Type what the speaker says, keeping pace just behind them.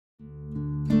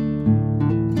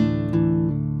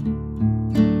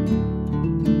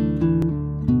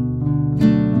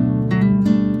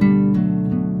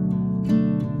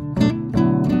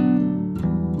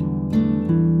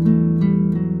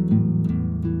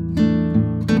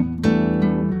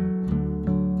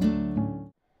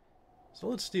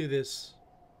let's do this.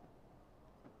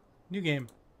 New game.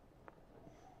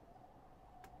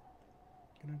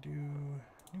 Gonna do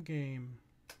new game.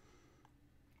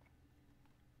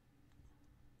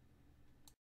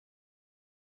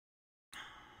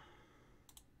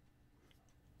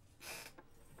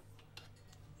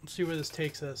 Let's see where this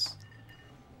takes us.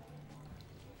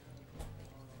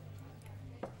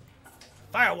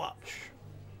 Firewatch.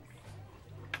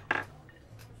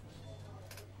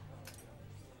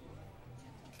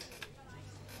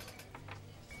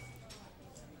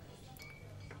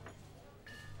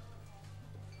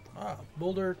 Ah,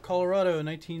 Boulder, Colorado,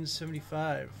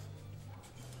 1975.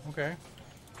 Okay.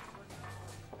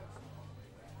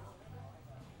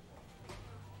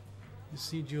 You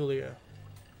see Julia.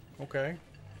 Okay.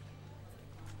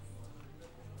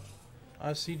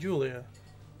 I see Julia.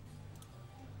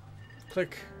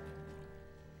 Click.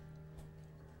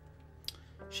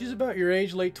 She's about your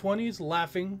age, late 20s,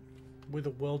 laughing with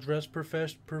the well-dressed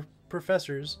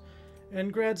professors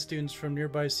and grad students from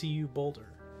nearby CU Boulder.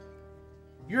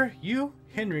 You,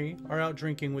 Henry, are out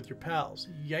drinking with your pals.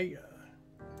 Yeah.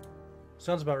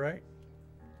 Sounds about right.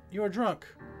 You are drunk.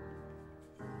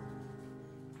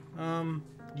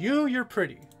 You're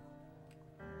pretty.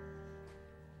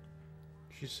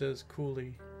 She says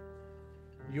coolly.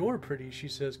 You're pretty, she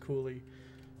says coolly.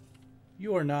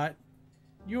 You are not.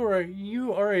 You are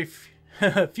a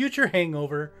future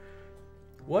hangover.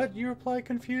 What? You reply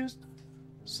confused.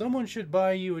 Someone should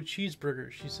buy you a cheeseburger,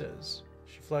 she says.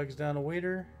 She flags down a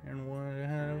waiter, and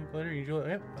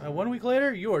 1 week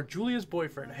later, you are Julia's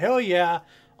boyfriend. Hell yeah!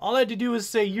 All I had to do was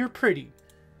say you're pretty.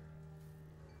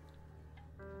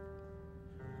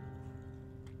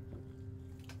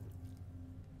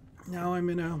 Now I'm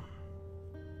in a...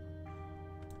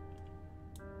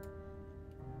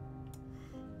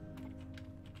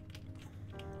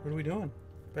 What are we doing?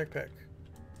 Backpack.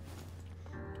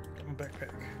 Got my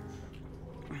backpack.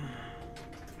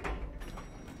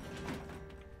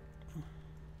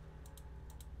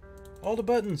 All the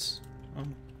buttons.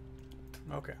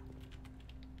 Okay.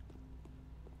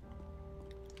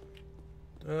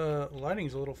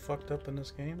 Lighting's a little fucked up in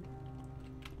this game.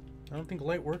 I don't think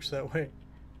light works that way.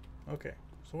 Okay,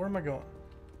 so where am I going?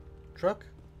 Truck?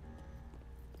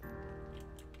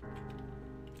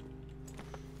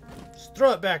 Just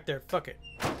throw it back there. Fuck it.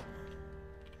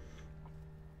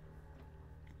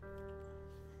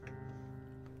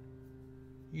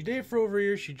 You date for over a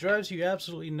year. She drives you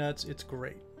absolutely nuts. It's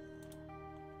great.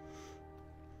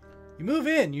 You move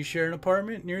in. You share an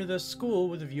apartment near the school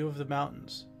with a view of the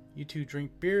mountains. You two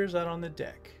drink beers out on the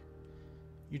deck.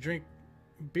 You drink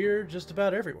beer just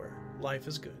about everywhere. Life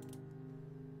is good.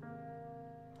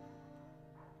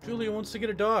 Julia wants to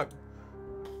get a dog.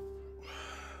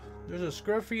 There's a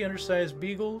scruffy, undersized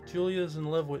beagle Julia's in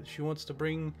love with. She wants to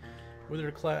bring with her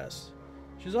to class.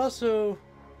 There's also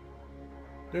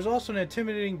an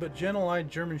intimidating but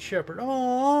gentle-eyed German Shepherd.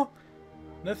 Aww!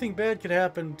 Nothing bad could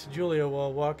happen to Julia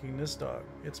while walking this dog.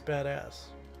 It's badass.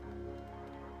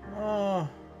 I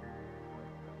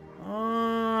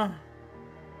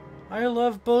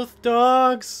love both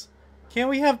dogs.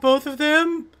 Can't we have both of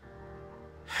them?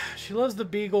 She loves the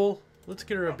beagle. Let's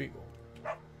get her a beagle.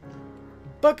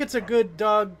 Bucket's a good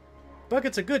dog.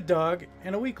 Bucket's a good dog.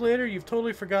 And a week later, you've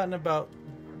totally forgotten about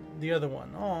the other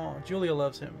one. Aw, Julia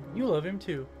loves him. You love him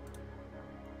too.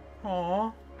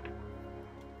 Aw.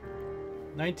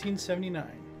 1979.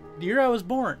 The year I was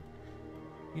born.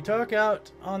 You talk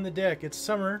out on the deck. It's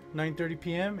summer, 9:30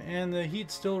 p.m., and the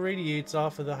heat still radiates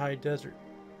off of the high desert.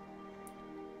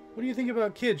 What do you think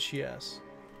about kids, she asks.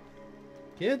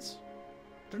 Kids?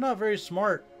 They're not very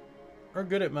smart or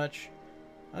good at much.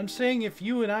 I'm saying if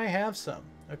you and I have some.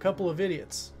 A couple of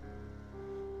idiots.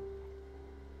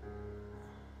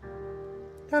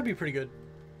 That'd be pretty good.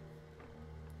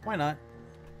 Why not?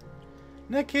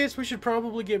 In that case, we should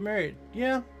probably get married.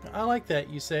 Yeah, I like that,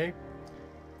 you say.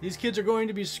 These kids are going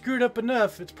to be screwed up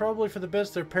enough. It's probably for the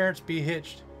best their parents be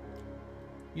hitched.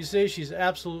 You say she's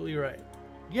absolutely right.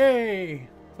 Yay!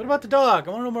 What about the dog?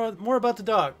 I want to know more about the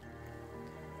dog.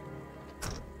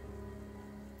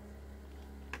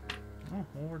 Oh,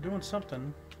 well, we're doing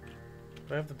something.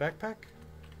 Do I have the backpack?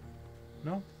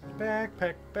 No?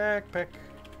 Backpack, backpack.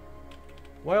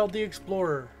 Wild the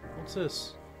Explorer. What's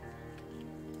this?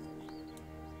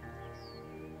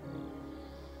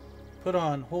 Put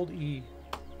on. Hold E.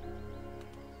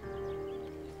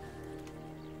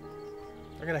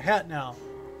 I got a hat now.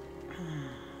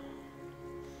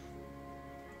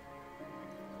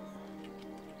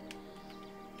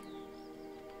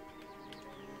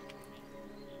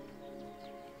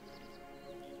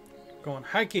 Going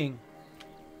hiking.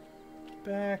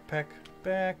 Backpack,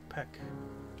 backpack.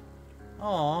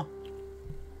 Aw.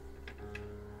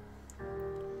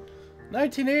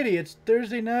 1980, it's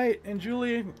Thursday night, and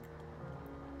Julia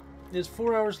is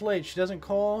 4 hours late. She doesn't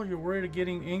call. You're worried of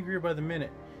getting angrier by the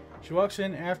minute. She walks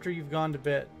in after you've gone to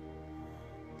bed.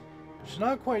 She's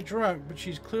not quite drunk, but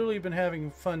she's clearly been having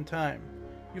a fun time.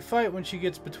 You fight when she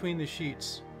gets between the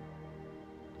sheets.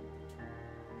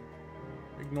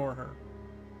 Ignore her.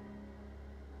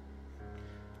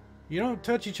 You don't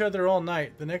touch each other all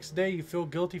night. The next day you feel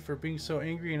guilty for being so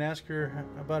angry and ask her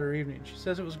about her evening. She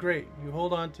says it was great. You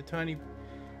hold on to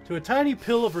a tiny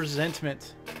pill of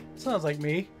resentment. Sounds like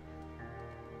me.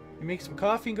 You make some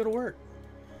coffee and go to work.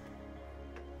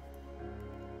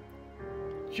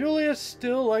 Julia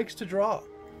still likes to draw.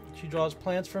 She draws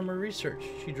plants from her research.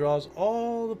 She draws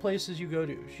all the places you go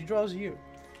to. She draws you.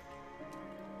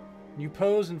 You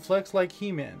pose and flex like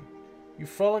He-Man. You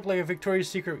frolic like a Victoria's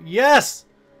Secret. Yes!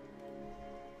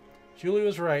 Julie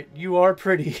was right. You are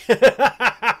pretty.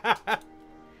 I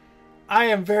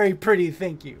am very pretty,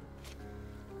 thank you.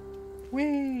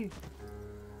 Whee!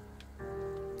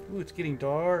 Ooh, it's getting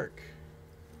dark.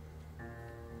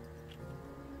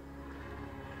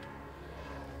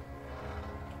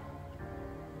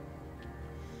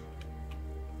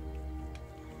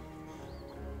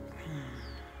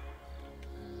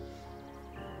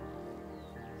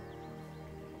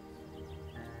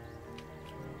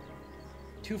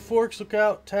 Two Forks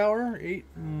Lookout Tower, 8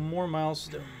 more miles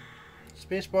still.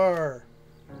 Spacebar.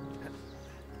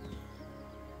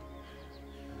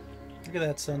 Look at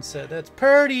that sunset. That's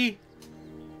pretty.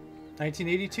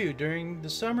 1982. During the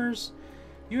summers,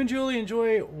 you and Julie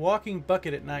enjoy walking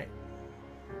Bucket at night.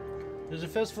 There's a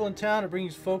festival in town that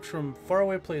brings folks from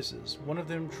faraway places. One of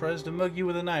them tries to mug you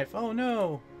with a knife. Oh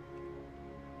no!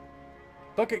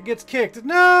 Bucket gets kicked.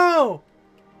 No!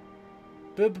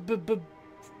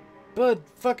 Bud,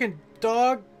 fucking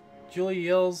dog! Julie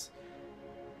yells,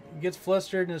 gets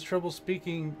flustered, and has trouble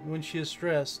speaking when she is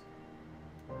stressed.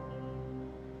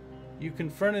 You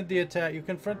confront the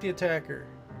attacker.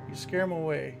 You scare him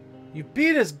away. You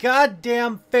beat his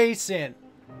goddamn face in.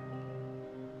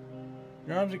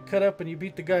 Your arms are cut up, and you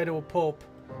beat the guy to a pulp.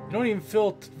 You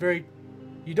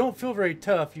don't feel very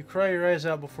tough. You cry your eyes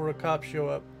out before the cops show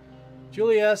up.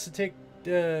 Julie asks to take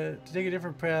a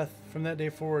different path from that day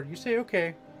forward. You say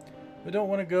okay, but don't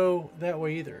want to go that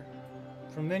way either.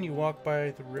 From then you walk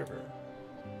by the river.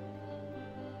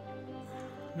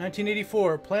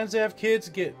 1984. Plans to have kids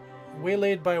get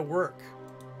waylaid by work.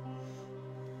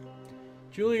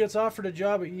 Julie gets offered a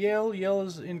job at Yale. Yale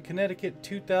is in Connecticut,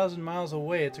 2,000 miles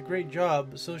away. It's a great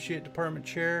job. Associate department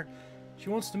chair. She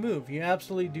wants to move. You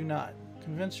absolutely do not.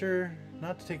 Convince her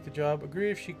not to take the job. Agree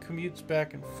if she commutes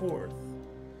back and forth.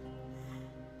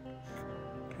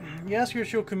 You ask her if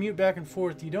she'll commute back and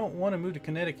forth. You don't want to move to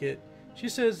Connecticut. She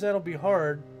says that'll be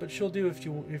hard, but she'll do if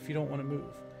you don't want to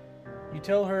move. You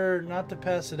tell her not to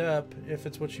pass it up if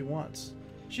it's what she wants.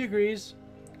 She agrees.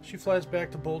 She flies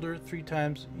back to Boulder 3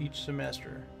 times each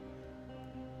semester.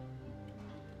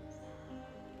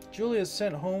 Julia is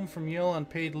sent home from Yale on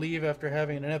paid leave after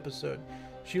having an episode.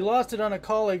 She lost it on a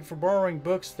colleague for borrowing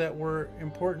books that were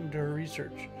important to her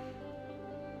research.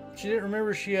 She didn't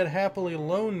remember she had happily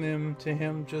loaned them to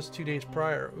him just 2 days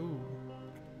prior. Ooh.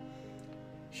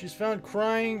 She's found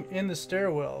crying in the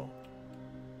stairwell.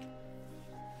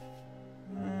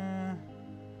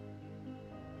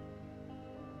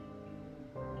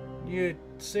 You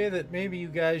say that maybe you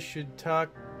guys should talk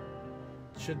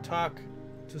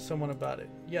to someone about it.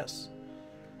 Yes.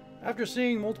 After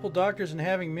seeing multiple doctors and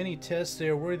having many tests, they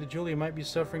are worried that Julia might be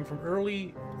suffering from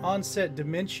early onset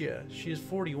dementia. She is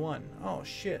 41. Oh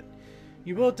shit.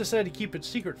 You both decide to keep it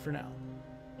secret for now.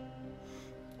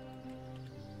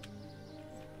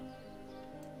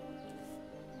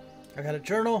 I got a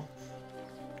journal.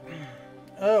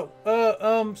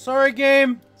 Oh, sorry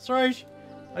game. Sorry.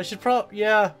 I should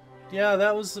yeah,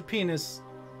 that was the penis.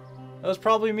 That was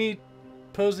probably me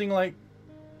posing like,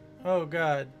 oh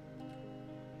god.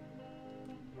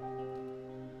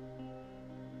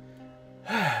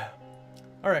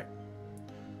 Alright.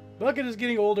 Bucket is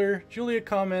getting older. Julia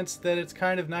comments that it's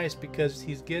kind of nice because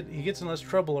he gets in less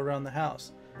trouble around the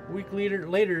house. A week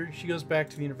later, she goes back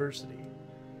to the university.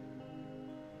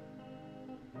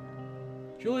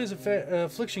 Julia's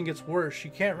affliction gets worse. She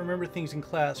can't remember things in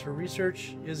class. Her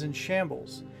research is in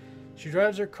shambles. She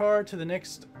drives her car to the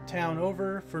next town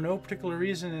over for no particular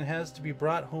reason and has to be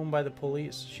brought home by the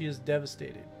police. She is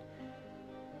devastated.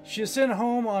 She is sent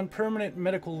home on permanent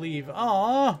medical leave.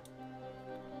 Aww!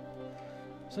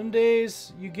 Some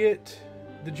days you get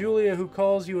the Julia who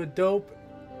calls you a dope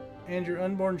and your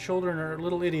unborn children are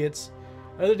little idiots.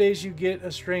 Other days you get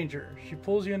a stranger. She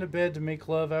pulls you into bed to make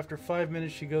love. After 5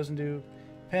 minutes she goes into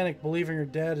panic, believing her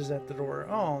dad is at the door.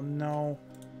 Oh no.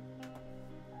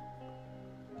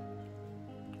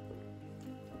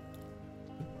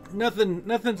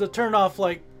 Nothing's a turn off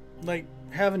like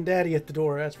having daddy at the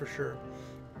door, that's for sure.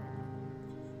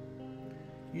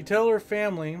 You tell her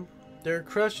family they're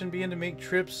crushed and begin to make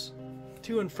trips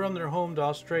to and from their home to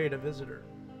Australia to visit her.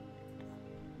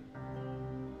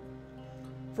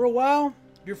 For a while,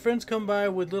 your friends come by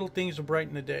with little things to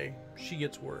brighten the day. She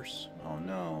gets worse. Oh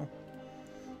no.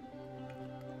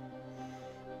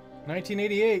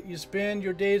 1988, you spend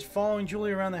your days following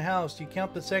Julie around the house. You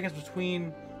count the seconds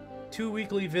between 2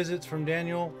 weekly visits from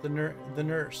Daniel, the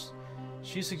nurse.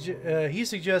 He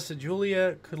suggests that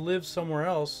Julia could live somewhere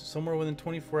else, somewhere within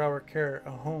 24-hour care,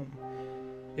 a home.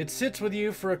 It sits with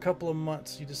you for a couple of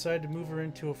months. You decide to move her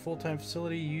into a full-time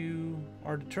facility. You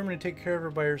are determined to take care of her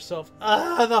by yourself.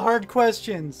 Ah, the hard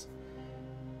questions.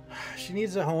 She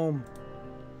needs a home.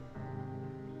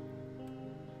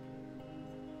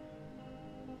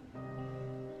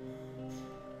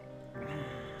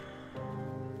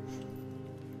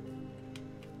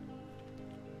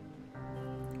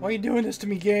 Why are you doing this to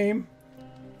me, game?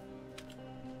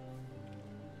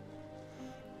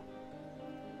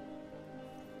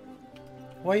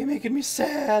 Why are you making me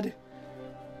sad?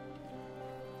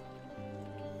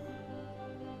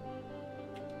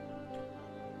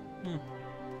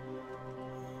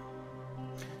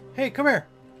 Hey, come here.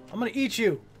 I'm gonna eat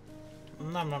you.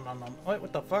 Nom nom nom nom. Wait,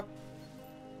 what the fuck?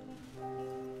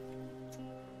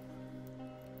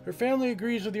 Her family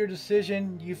agrees with your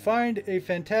decision. You find a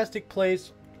fantastic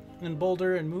place in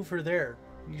Boulder and move her there.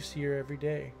 You see her every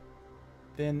day.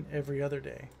 Then every other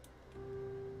day.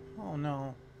 Oh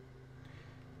no.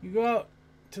 You go out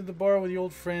to the bar with your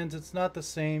old friends. It's not the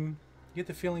same. You get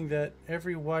the feeling that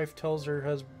every wife tells her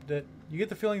husband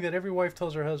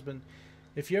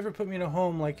if you ever put me in a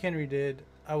home like Henry did,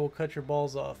 I will cut your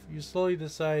balls off. You slowly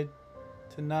decide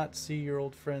to not see your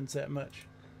old friends that much.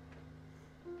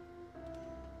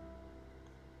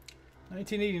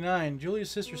 1989,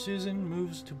 Julia's sister Susan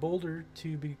moves to Boulder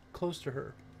to be close to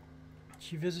her.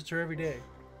 She visits her every day.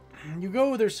 You go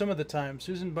with her some of the time.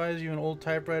 Susan buys you an old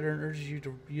typewriter and urges you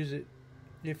to use it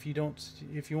if you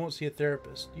won't see a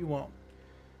therapist. You won't.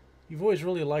 You've always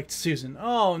really liked Susan.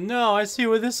 Oh no, I see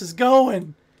where this is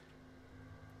going.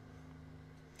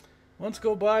 Months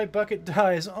go by, Bucket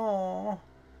dies. Aww.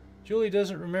 Julie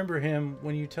doesn't remember him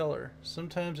when you tell her.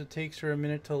 Sometimes it takes her a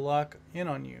minute to lock in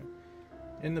on you.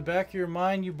 In the back of your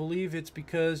mind, you believe it's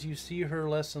because you see her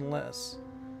less and less.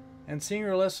 And seeing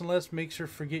her less and less makes her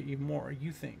forget you more,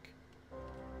 you think.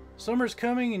 Summer's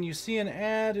coming and you see an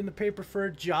ad in the paper for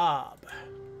a job.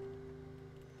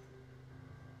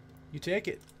 You take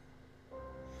it.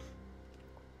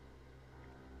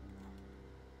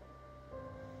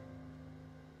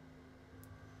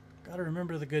 Gotta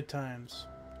remember the good times.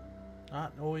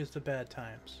 Not always the bad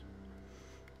times.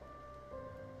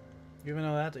 Even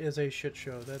though that is a shit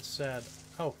show. That's sad.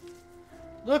 Oh.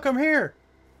 Look, I'm here!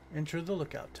 Enter the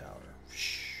lookout tower.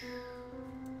 Shh.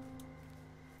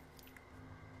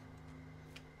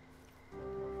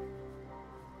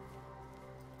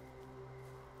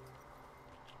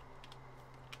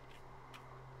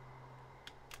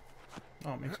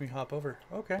 Oh, it makes me hop over.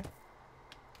 Okay.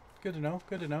 Good to know.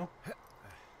 Good to know.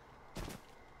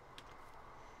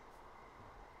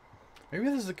 Maybe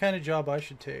this is the kind of job I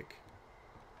should take.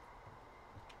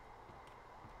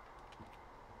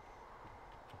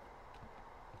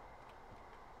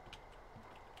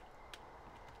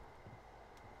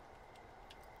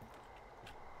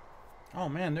 Oh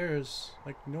man, there's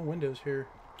like no windows here.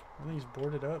 Everything's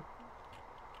boarded up.